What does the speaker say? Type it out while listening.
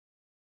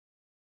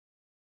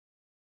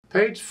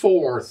Page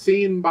 4,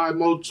 Theme by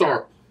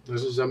Mozart.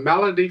 This is a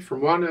melody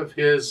from one of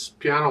his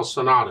piano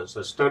sonatas.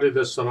 I studied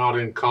this sonata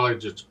in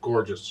college. It's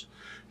gorgeous.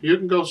 You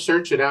can go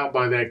search it out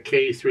by that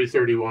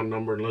K331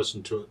 number and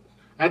listen to it.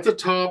 At the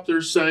top,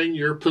 they're saying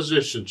your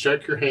position.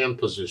 Check your hand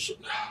position.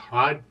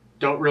 I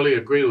don't really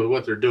agree with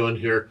what they're doing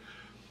here.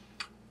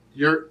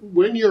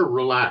 When you're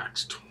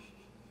relaxed,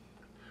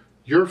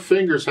 your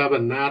fingers have a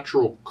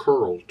natural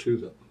curl to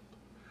them.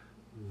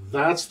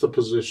 That's the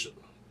position.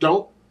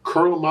 Don't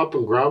curl them up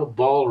and grab a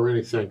ball or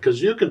anything,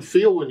 because you can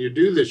feel when you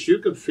do this, you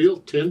can feel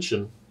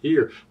tension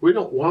here. We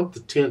don't want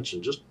the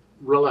tension. Just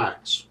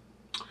relax.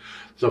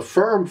 The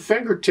firm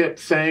fingertip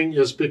thing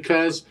is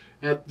because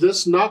at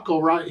this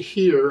knuckle right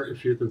here,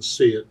 if you can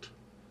see it,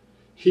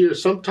 here,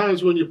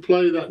 sometimes when you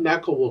play, that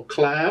knuckle will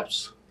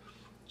collapse.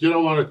 You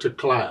don't want it to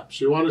collapse.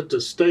 You want it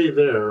to stay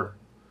there.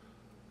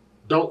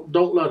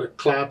 Don't let it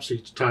collapse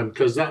each time,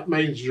 because that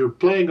means you're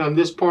playing on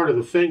this part of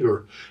the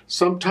finger.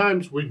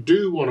 Sometimes we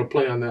do want to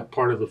play on that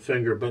part of the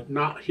finger, but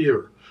not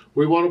here.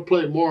 We want to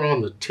play more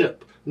on the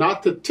tip.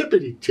 Not the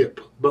tippity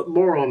tip, but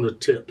more on the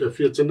tip. If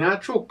it's a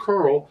natural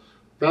curl,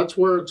 that's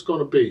where it's going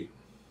to be.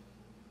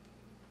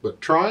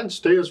 But try and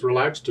stay as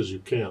relaxed as you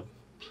can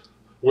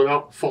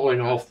without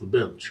falling off the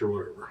bench or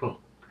whatever.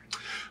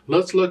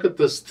 Let's look at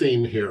this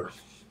theme here.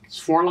 It's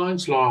 4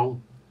 lines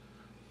long,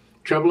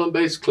 treble and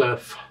bass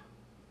clef,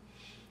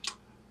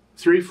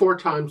 3/4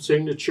 time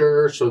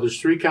signature, so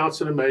there's 3 counts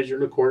in a major,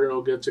 and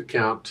accordion gets a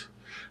count.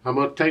 I'm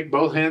going to take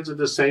both hands at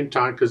the same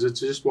time because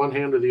it's just one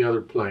hand or the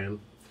other playing.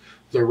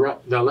 The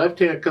left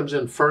hand comes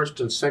in first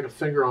and second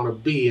finger on a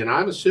B, and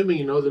I'm assuming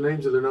you know the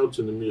names of the notes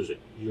in the music.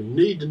 You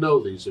need to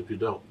know these if you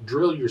don't.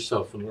 Drill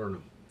yourself and learn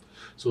them.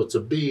 So it's a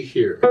B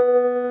here.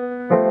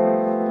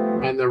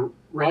 And the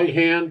right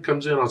hand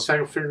comes in on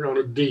second finger on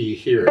a D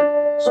here.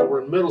 So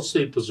we're in middle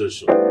C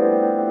position.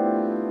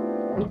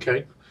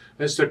 Okay.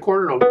 It's the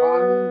accordion of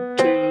 1,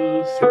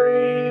 2,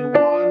 3,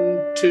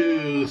 1,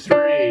 2,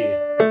 3.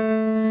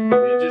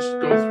 You just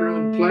go through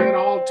and play it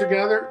all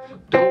together.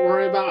 Don't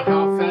worry about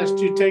how fast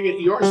you take it,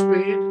 your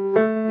speed,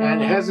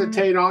 and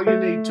hesitate all you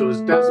need to.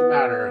 It doesn't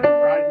matter.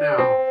 Right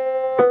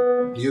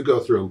now, you go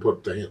through and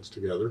put the hands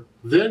together.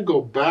 Then go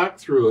back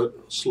through it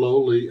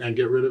slowly and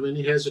get rid of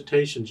any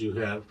hesitations you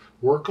have.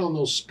 Work on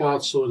those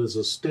spots so it is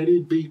a steady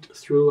beat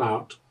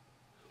throughout.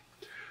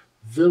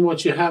 Then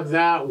once you have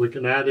that, we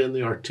can add in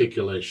the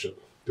articulation,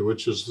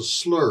 which is the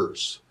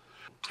slurs.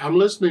 I'm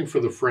listening for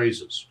the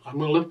phrases. I'm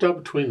going to lift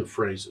up between the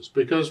phrases,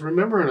 because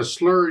remember, in a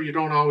slur, you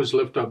don't always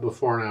lift up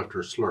before and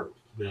after a slur.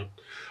 Yeah.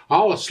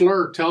 All a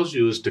slur tells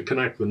you is to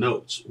connect the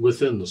notes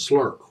within the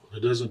slur. It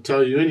doesn't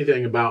tell you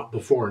anything about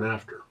before and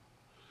after.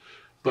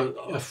 But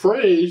a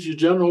phrase, you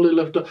generally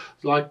lift up,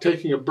 like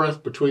taking a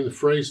breath between the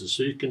phrases,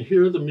 so you can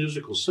hear the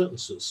musical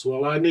sentences.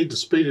 Well, I need to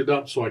speed it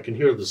up so I can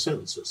hear the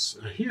sentences.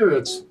 Here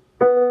it's...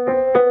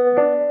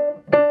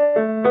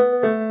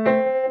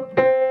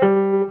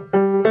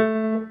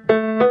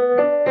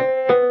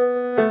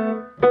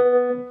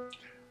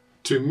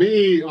 To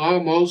me,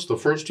 almost the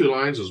first 2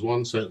 lines is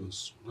one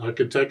sentence. I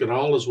could take it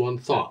all as one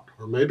thought.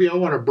 Or maybe I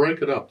want to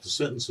break it up. The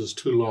sentence is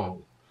too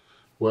long.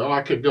 Well,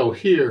 I could go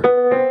here.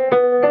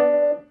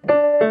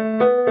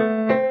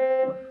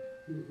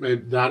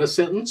 Make that a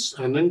sentence,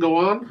 and then go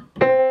on.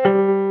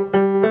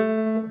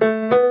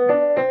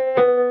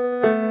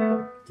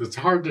 It's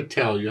hard to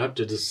tell. You have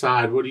to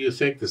decide, what do you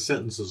think the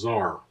sentences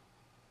are?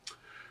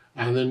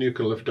 And then you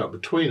can lift up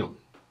between them.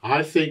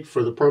 I think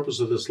for the purpose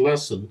of this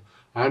lesson,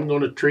 I'm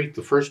going to treat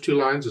the first 2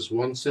 lines as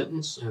one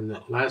sentence and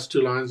the last 2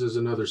 lines as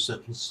another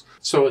sentence.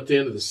 So at the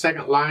end of the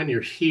second line,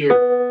 you're here.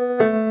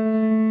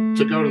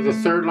 To go to the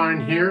third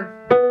line here,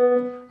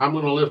 I'm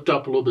going to lift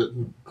up a little bit.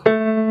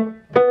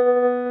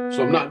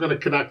 So I'm not going to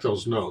connect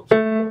those notes.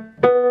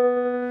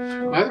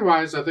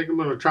 Otherwise, I think I'm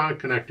going to try and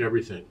connect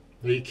everything.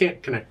 Now, you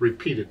can't connect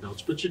repeated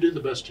notes, but you do the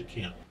best you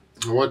can.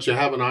 And once you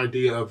have an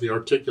idea of the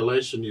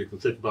articulation, you can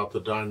think about the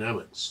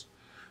dynamics.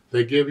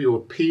 They give you a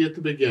P at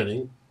the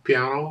beginning,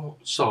 piano,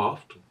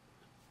 soft,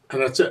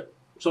 and that's it.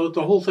 So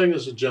the whole thing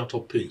is a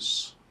gentle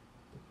piece.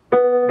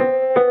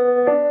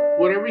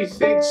 Whatever you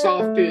think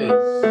soft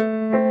is,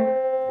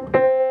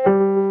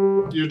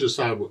 you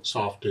decide what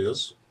soft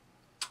is.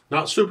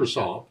 Not super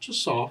soft,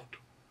 just soft.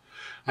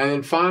 And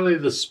then finally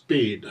the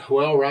speed.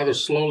 Well, rather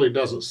slowly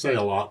doesn't say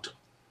a lot.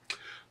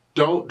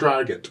 Don't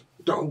drag it.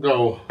 Don't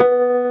go...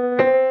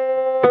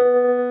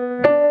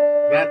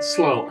 That's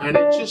slow, and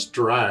it just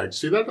drags.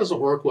 See, that doesn't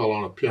work well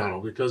on a piano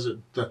because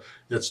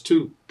it's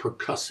too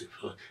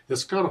percussive.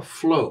 It's got to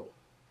flow.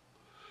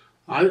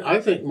 I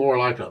think more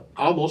like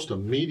almost a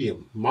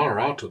medium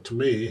moderato to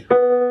me.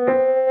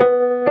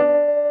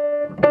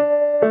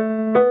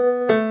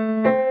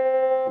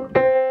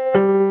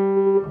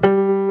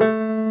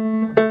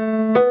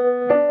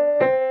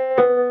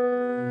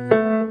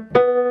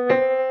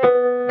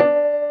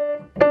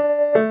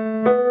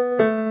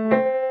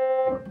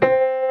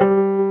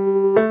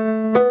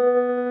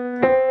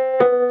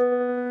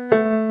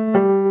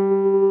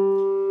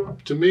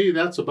 To me,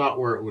 that's about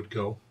where it would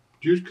go.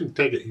 You can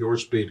take it your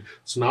speed.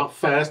 It's not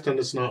fast and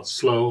it's not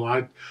slow.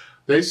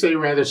 They say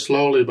rather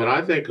slowly, but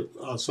I think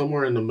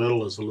somewhere in the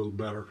middle is a little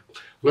better.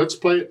 Let's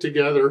play it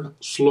together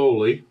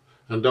slowly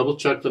and double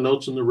check the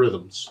notes and the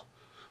rhythms.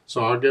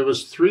 So I'll give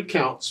us 3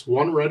 counts,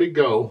 1 ready,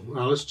 go.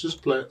 Now let's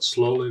just play it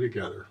slowly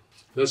together.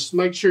 Let's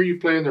make sure you're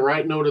playing the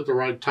right note at the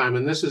right time,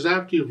 and this is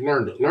after you've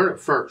learned it. Learn it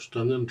first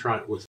and then try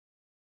it with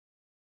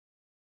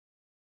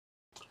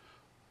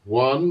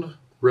 1,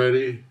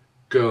 ready,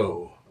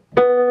 go.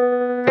 1,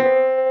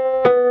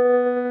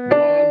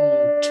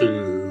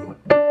 2.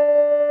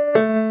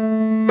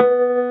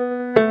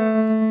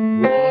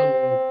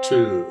 1,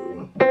 2.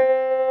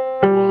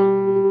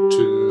 1,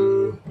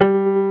 2.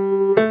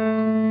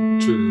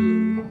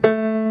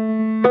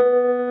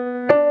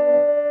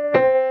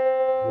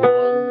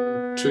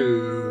 1, 2. 1,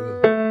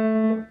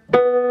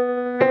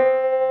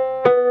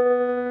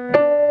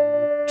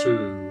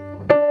 2.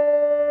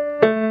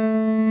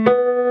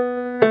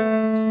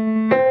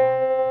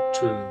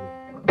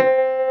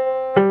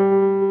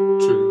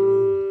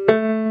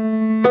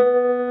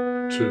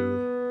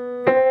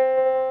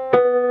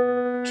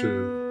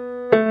 2.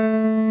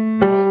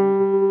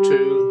 1,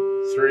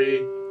 2,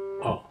 3,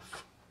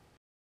 off.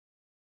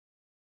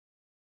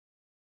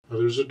 Now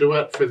there's a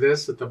duet for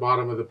this at the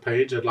bottom of the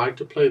page. I'd like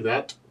to play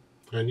that,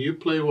 and you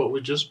play what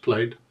we just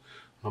played.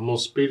 I'm going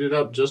to speed it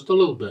up just a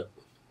little bit.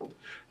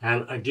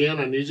 And again,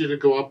 I need you to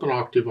go up an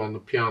octave on the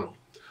piano.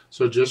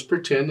 So just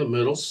pretend the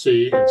middle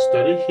C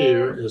instead of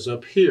here is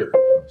up here.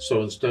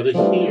 So instead of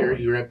here,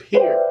 you're up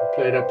here.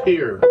 Play it up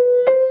here.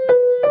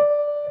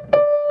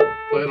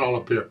 Play it all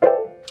up here.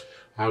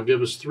 I'll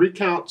give us 3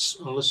 counts,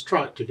 and let's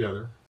try it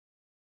together.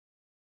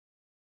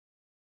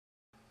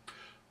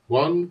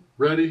 1,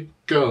 ready,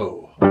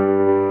 go.